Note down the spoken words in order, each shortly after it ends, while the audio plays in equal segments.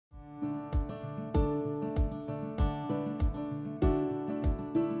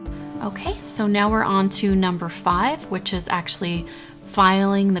Okay, so now we're on to number 5, which is actually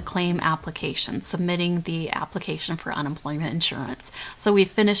filing the claim application, submitting the application for unemployment insurance. So we've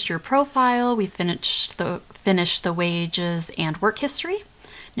finished your profile, we've finished the wages and work history.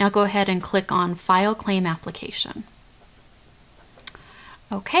 Now go ahead and click on File Claim Application.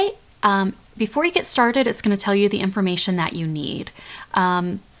 Okay, before you get started, it's going to tell you the information that you need.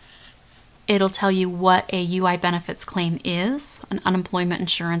 It'll tell you what a UI benefits claim is, an unemployment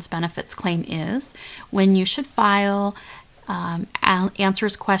insurance benefits claim is, when you should file,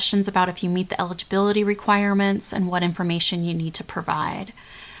 answers questions about if you meet the eligibility requirements and what information you need to provide.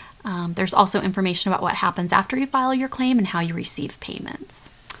 There's also information about what happens after you file your claim and how you receive payments.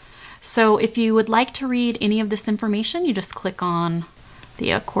 So if you would like to read any of this information, you just click on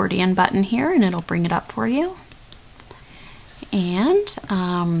the accordion button here and it'll bring it up for you.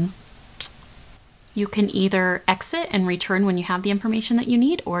 And you can either exit and return when you have the information that you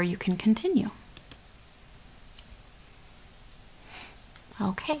need, or you can continue.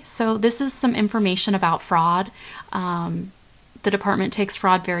 Okay, so this is some information about fraud. The department takes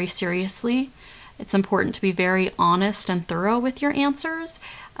fraud very seriously. It's important to be very honest and thorough with your answers.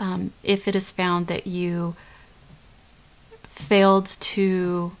 If it is found that you failed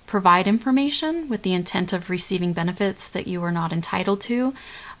to provide information with the intent of receiving benefits that you are not entitled to,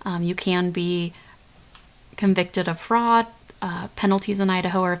 you can be convicted of fraud. Penalties in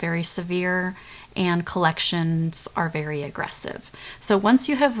Idaho are very severe and collections are very aggressive. So once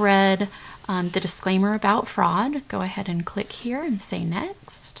you have read the disclaimer about fraud, go ahead and click here and say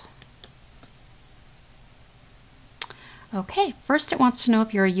next. Okay, first it wants to know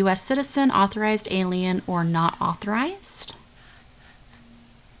if you're a U.S. citizen, authorized alien, or not authorized.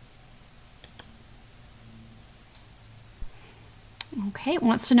 Okay, it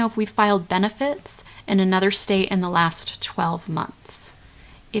wants to know if we filed benefits in another state in the last 12 months.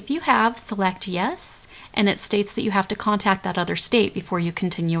 If you have, select yes, and it states that you have to contact that other state before you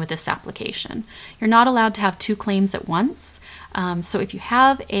continue with this application. You're not allowed to have 2 claims at once, so if you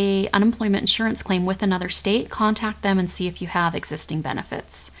have an unemployment insurance claim with another state, contact them and see if you have existing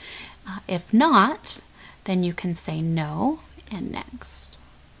benefits. If not, then you can say no and next.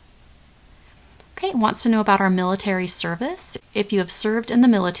 Okay, it wants to know about our military service. If you have served in the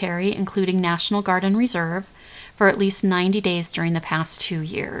military, including National Guard and Reserve, for at least 90 days during the past 2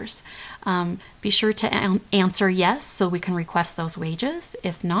 years. Be sure to answer yes so we can request those wages.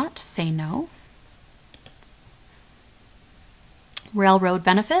 If not, say no. Railroad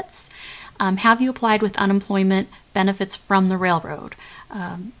benefits. Have you applied with unemployment benefits from the railroad?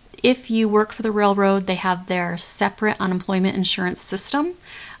 If you work for the railroad, they have their separate unemployment insurance system.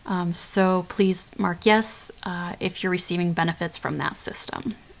 So please mark yes if you're receiving benefits from that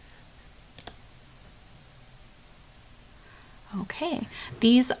system. Okay,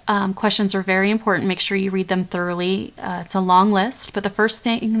 these questions are very important. Make sure you read them thoroughly. It's a long list, but the first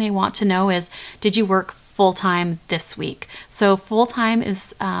thing they want to know is, did you work full-time this week? So full-time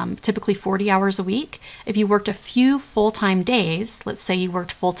is typically 40 hours a week. If you worked a few full-time days, let's say you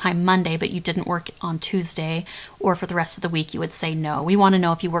worked full-time Monday, but you didn't work on Tuesday or for the rest of the week, you would say no. We want to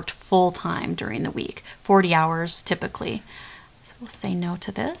know if you worked full-time during the week, 40 hours typically. So we'll say no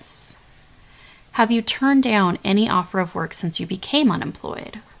to this. Have you turned down any offer of work since you became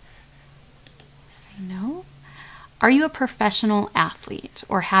unemployed? Say no. Are you a professional athlete,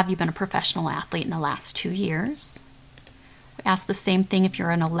 or have you been a professional athlete in the last 2 years? We ask the same thing if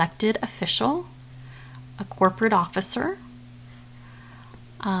you're an elected official, a corporate officer.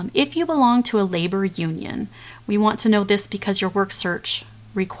 If you belong to a labor union, we want to know this because your work search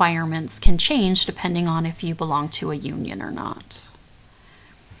requirements can change depending on if you belong to a union or not.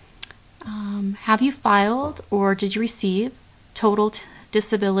 Have you filed or did you receive total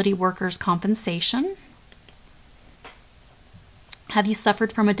disability workers' compensation? Have you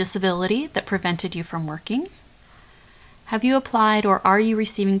suffered from a disability that prevented you from working? Have you applied or are you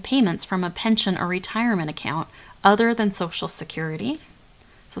receiving payments from a pension or retirement account other than Social Security?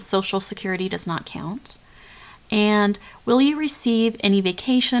 So Social Security does not count. And will you receive any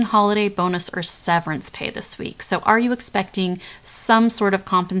vacation, holiday, bonus, or severance pay this week? So are you expecting some sort of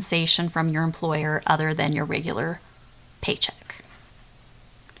compensation from your employer other than your regular paycheck?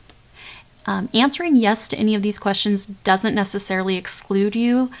 Answering yes to any of these questions doesn't necessarily exclude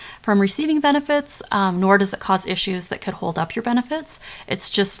you from receiving benefits, nor does it cause issues that could hold up your benefits. It's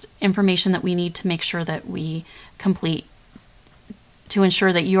just information that we need to make sure that we complete to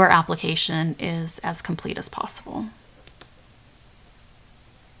ensure that your application is as complete as possible.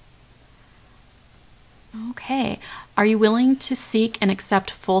 Okay, are you willing to seek and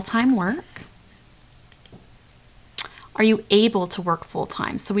accept full-time work? Are you able to work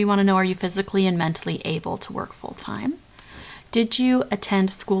full-time? So we want to know, are you physically and mentally able to work full-time? Did you attend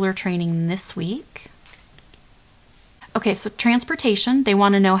school or training this week? Okay, so transportation, they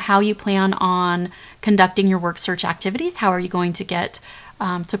want to know how you plan on conducting your work search activities. How are you going to get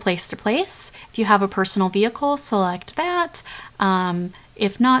to place? If you have a personal vehicle, select that.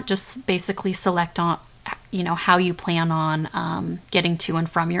 If not, just basically select on, how you plan on getting to and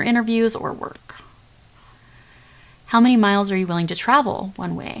from your interviews or work. How many miles are you willing to travel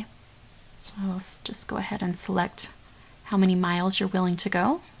one way? So let's just go ahead and select how many miles you're willing to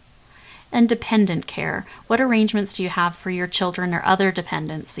go. And dependent care. What arrangements do you have for your children or other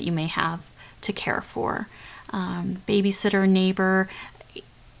dependents that you may have to care for? Babysitter, neighbor,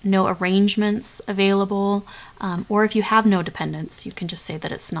 no arrangements available, or if you have no dependents, you can just say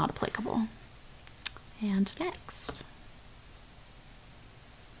that it's not applicable. And next.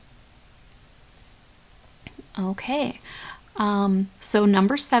 Okay, so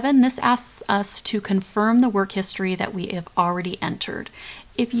number 7, this asks us to confirm the work history that we have already entered.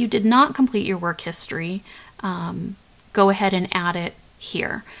 If you did not complete your work history, go ahead and add it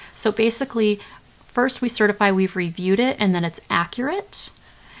here. So basically, first we certify we've reviewed it and that it's accurate.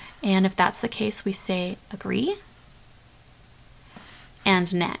 And if that's the case, we say agree.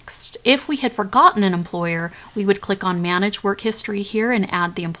 And next. If we had forgotten an employer, we would click on Manage Work History here and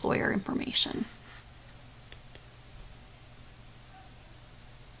add the employer information.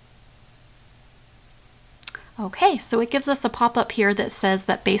 Okay, so it gives us a pop-up here that says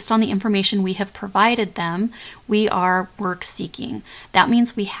that based on the information we have provided them, we are work seeking. That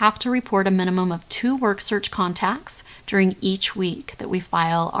means we have to report a minimum of 2 work search contacts during each week that we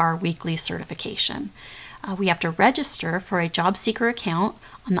file our weekly certification. We have to register for a job seeker account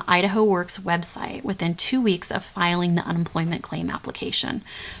on the Idaho Works website within 2 weeks of filing the unemployment claim application.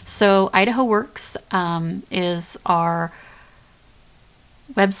 So Idaho Works is our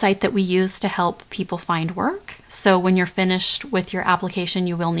website that we use to help people find work. So when you're finished with your application,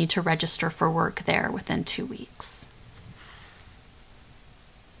 you will need to register for work there within 2 weeks.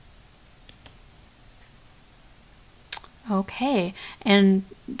 Okay, and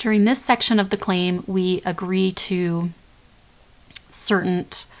during this section of the claim, we agree to certain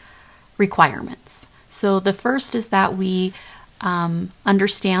requirements. So the first is that we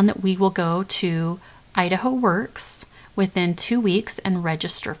understand that we will go to Idaho Works within 2 weeks and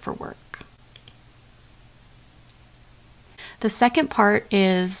register for work. The second part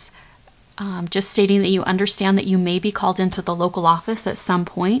is just stating that you understand that you may be called into the local office at some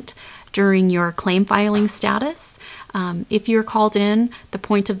point during your claim filing status. If you're called in, the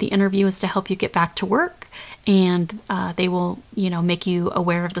point of the interview is to help you get back to work, and they will, make you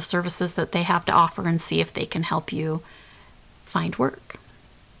aware of the services that they have to offer and see if they can help you find work.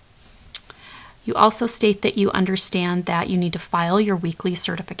 You also state that you understand that you need to file your weekly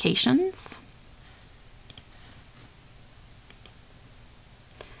certifications.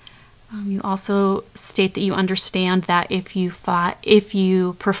 You also state that you understand that if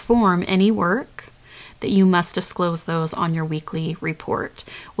you perform any work, that you must disclose those on your weekly report.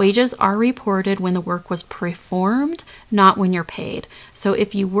 Wages are reported when the work was performed, not when you're paid. So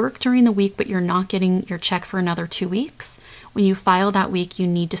if you work during the week but you're not getting your check for another 2 weeks, when you file that week, you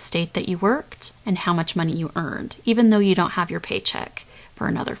need to state that you worked and how much money you earned, even though you don't have your paycheck for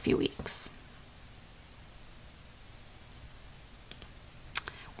another few weeks.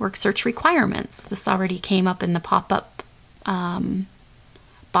 Work search requirements. This already came up in the pop-up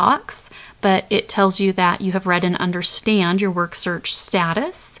box, but it tells you that you have read and understand your work search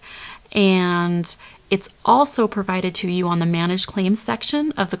status, and it's also provided to you on the Manage Claims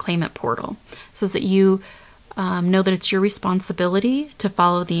section of the claimant portal. It says that you know that it's your responsibility to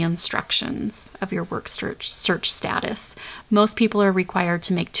follow the instructions of your work search status. Most people are required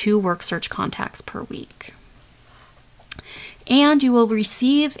to make 2 work search contacts per week. And you will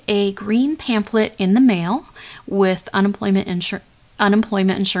receive a green pamphlet in the mail with unemployment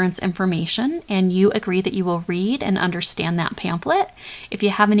insurance information, and you agree that you will read and understand that pamphlet. If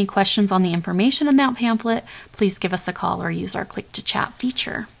you have any questions on the information in that pamphlet, please give us a call or use our Click to Chat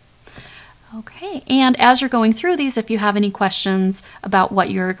feature. Okay, and as you're going through these, if you have any questions about what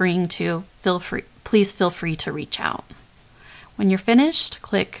you're agreeing to, please feel free to reach out. When you're finished,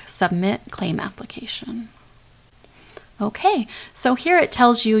 click Submit Claim Application. Okay, so here it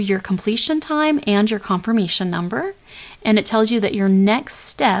tells you your completion time and your confirmation number, and it tells you that your next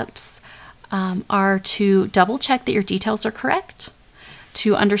steps are to double check that your details are correct,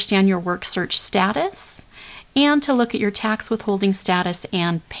 to understand your work search status, and to look at your tax withholding status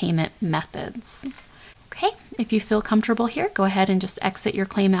and payment methods. Okay. If you feel comfortable here, go ahead and just exit your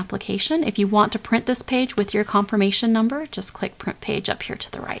claim application. If you want to print this page with your confirmation number, just click Print Page up here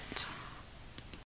to the right.